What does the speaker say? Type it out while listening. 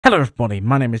Hello everybody,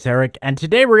 my name is Eric, and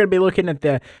today we're going to be looking at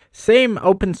the same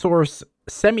open source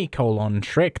semicolon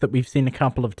trick that we've seen a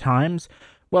couple of times.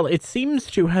 Well, it seems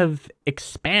to have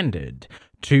expanded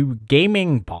to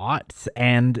gaming bots,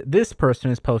 and this person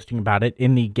is posting about it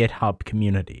in the GitHub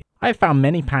community. I found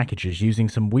many packages using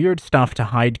some weird stuff to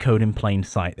hide code in plain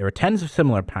sight. There are tens of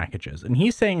similar packages, and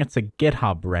he's saying it's a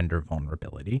GitHub render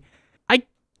vulnerability. I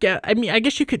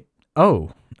guess you could...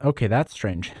 Oh, okay, that's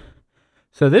strange.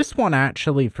 So this one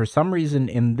actually, for some reason,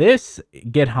 in this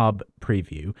GitHub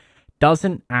preview,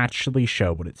 doesn't actually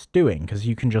show what it's doing, because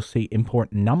you can just see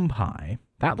import numpy.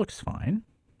 That looks fine.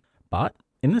 But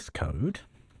in this code,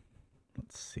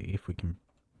 let's see if we can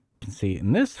see it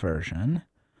in this version.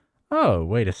 Oh,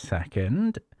 wait a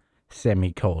second.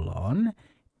 Semicolon,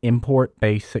 import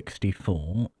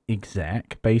base64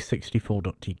 exec,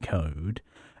 base64.decode,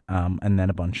 and then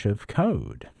a bunch of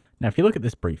code. Now, if you look at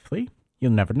this briefly,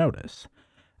 you'll never notice.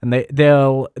 And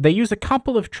they use a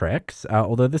couple of tricks,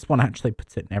 although this one actually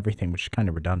puts it in everything, which is kind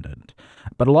of redundant.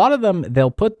 But a lot of them,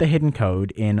 they'll put the hidden code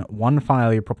in one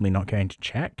file you're probably not going to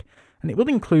check, and it will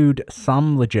include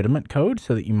some legitimate code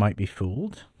so that you might be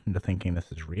fooled into thinking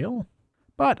this is real.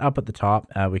 But up at the top,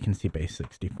 we can see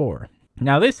base64.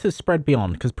 Now this has spread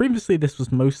beyond, because previously this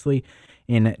was mostly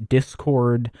in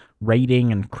Discord,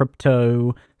 raiding, and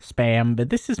crypto spam, but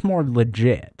this is more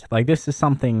legit. Like, this is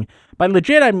something, by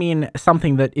legit I mean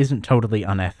something that isn't totally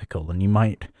unethical, and you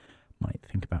might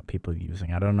think about people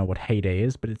using. I don't know what Heyday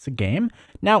is, but it's a game.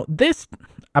 Now, this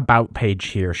about page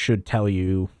here should tell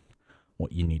you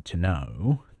what you need to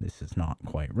know. This is not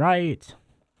quite right.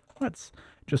 Let's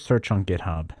just search on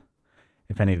GitHub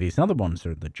if any of these other ones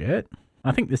are legit.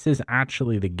 I think this is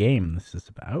actually the game this is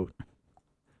about.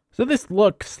 So this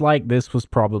looks like this was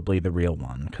probably the real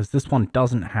one, because this one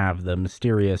doesn't have the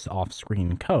mysterious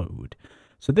off-screen code.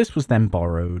 So this was then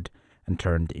borrowed and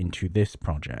turned into this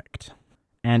project.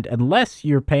 And unless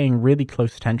you're paying really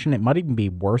close attention, it might even be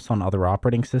worse on other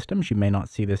operating systems. You may not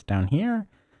see this down here.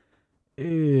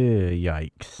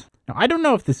 Yikes. Now, I don't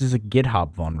know if this is a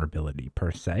GitHub vulnerability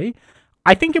per se.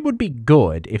 I think it would be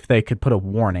good if they could put a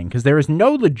warning, because there is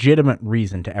no legitimate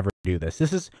reason to ever do this.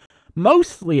 This is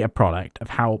mostly a product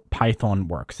of how Python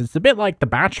works. It's a bit like the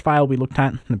batch file we looked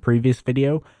at in the previous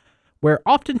video, where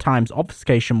oftentimes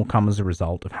obfuscation will come as a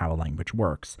result of how a language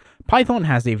works. Python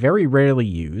has a very rarely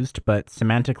used but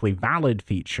semantically valid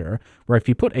feature where if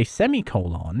you put a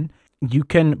semicolon, you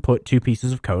can put two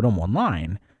pieces of code on one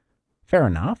line. Fair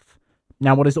enough.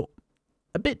 Now, what is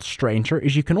a bit stranger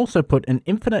is you can also put an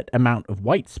infinite amount of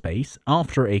white space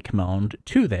after a command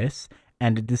to this,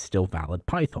 and it is still valid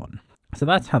Python. So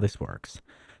that's how this works.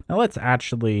 Now let's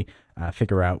actually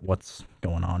figure out what's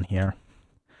going on here.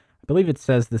 I believe it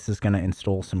says this is going to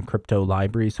install some crypto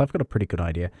libraries, so I've got a pretty good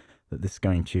idea that this is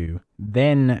going to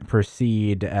then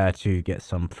proceed to get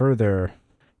some further.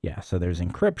 Yeah, so there's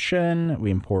encryption, we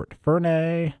import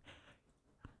Fernay,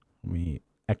 we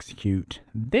execute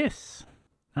this.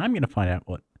 I'm going to find out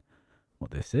what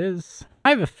this is.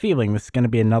 I have a feeling this is going to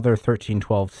be another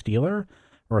 1312 stealer,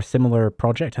 or a similar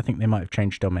project. I think they might have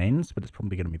changed domains, but it's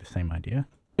probably going to be the same idea.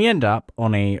 We end up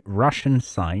on a Russian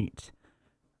site.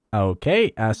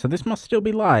 Okay, so this must still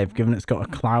be live, given it's got a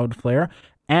Cloudflare,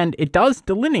 and it does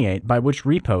delineate by which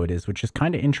repo it is, which is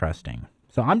kind of interesting.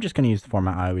 So I'm just going to use the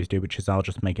format I always do, which is I'll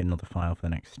just make another file for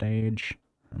the next stage,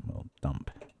 and we'll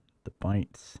dump the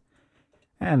bytes.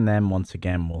 And then once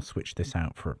again, we'll switch this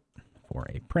out for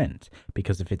a print,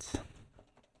 because if it's...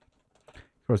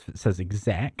 Of course, if it says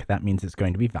exec, that means it's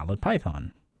going to be valid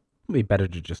Python. It would be better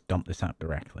to just dump this out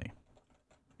directly.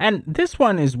 And this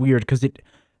one is weird because it,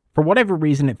 for whatever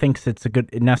reason, it thinks it's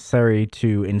necessary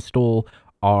to install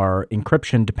our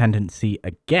encryption dependency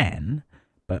again.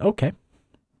 But okay.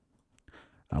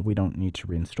 We don't need to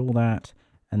reinstall that.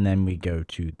 And then we go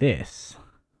to this.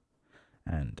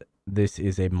 And this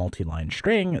is a multi-line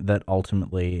string that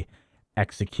ultimately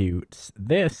executes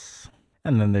this.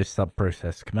 And then this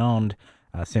subprocess command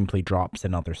simply drops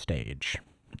another stage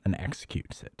and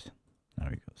executes it. Now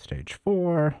we go stage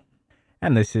 4,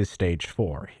 and this is stage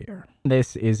 4 here.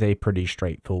 This is a pretty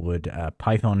straightforward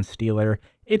Python stealer.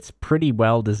 It's pretty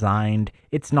well designed.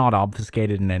 It's not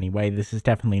obfuscated in any way. This is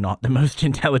definitely not the most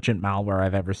intelligent malware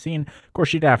I've ever seen. Of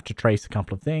course, you'd have to trace a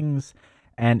couple of things,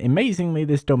 and amazingly,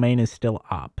 this domain is still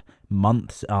up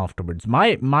months afterwards.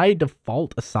 My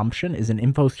default assumption is an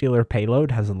InfoStealer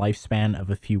payload has a lifespan of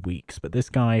a few weeks, but this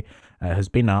guy has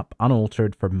been up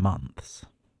unaltered for months.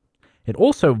 It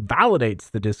also validates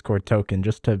the Discord token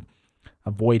just to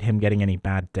avoid him getting any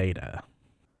bad data.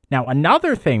 Now,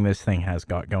 another thing this thing has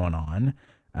got going on,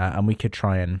 and we could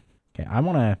try and... Okay, I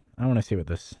wanna see what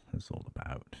this is all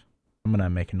about. I'm going to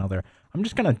make another. I'm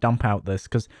just going to dump out this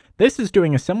because this is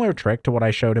doing a similar trick to what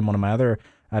I showed in one of my other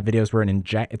videos where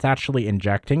it's actually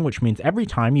injecting, which means every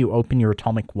time you open your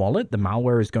atomic wallet, the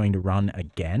malware is going to run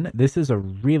again. This is a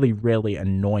really, really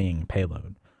annoying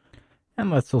payload. And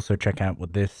let's also check out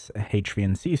what this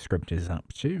HVNC script is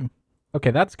up to. Okay,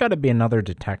 that's got to be another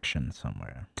detection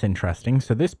somewhere. It's interesting.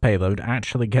 So this payload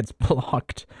actually gets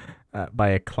blocked by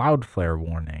a Cloudflare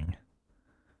warning.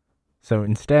 So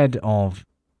instead of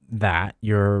that,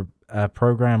 your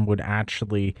program would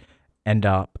actually end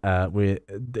up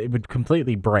it would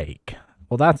completely break.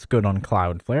 Well, that's good on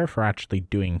Cloudflare for actually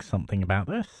doing something about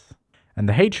this. And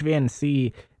the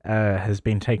HVNC has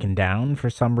been taken down for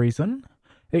some reason.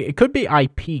 It could be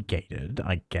IP gated,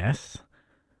 I guess.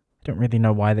 I don't really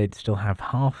know why they'd still have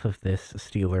half of this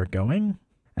stealer going.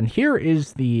 And here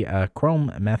is the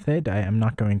Chrome method. I am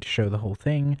not going to show the whole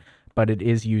thing, but it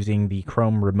is using the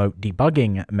Chrome remote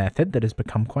debugging method that has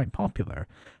become quite popular.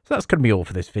 So that's going to be all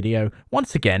for this video.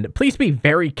 Once again, please be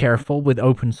very careful with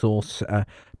open source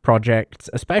projects,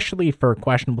 especially for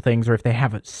questionable things or if they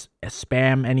have a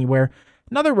spam anywhere.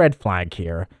 Another red flag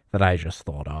here that I just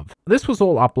thought of. This was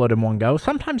all uploaded in one go.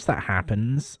 Sometimes that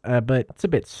happens, but it's a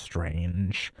bit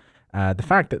strange. The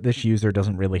fact that this user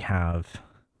doesn't really have...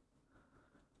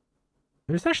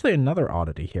 There's actually another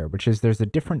oddity here, which is there's a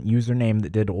different username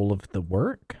that did all of the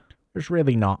work. There's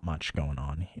really not much going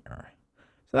on here.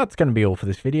 So that's going to be all for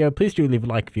this video. Please do leave a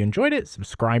like if you enjoyed it.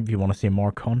 Subscribe if you want to see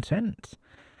more content.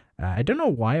 I don't know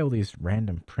why all these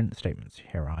random print statements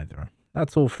here either.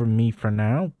 That's all from me for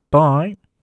now. Bye.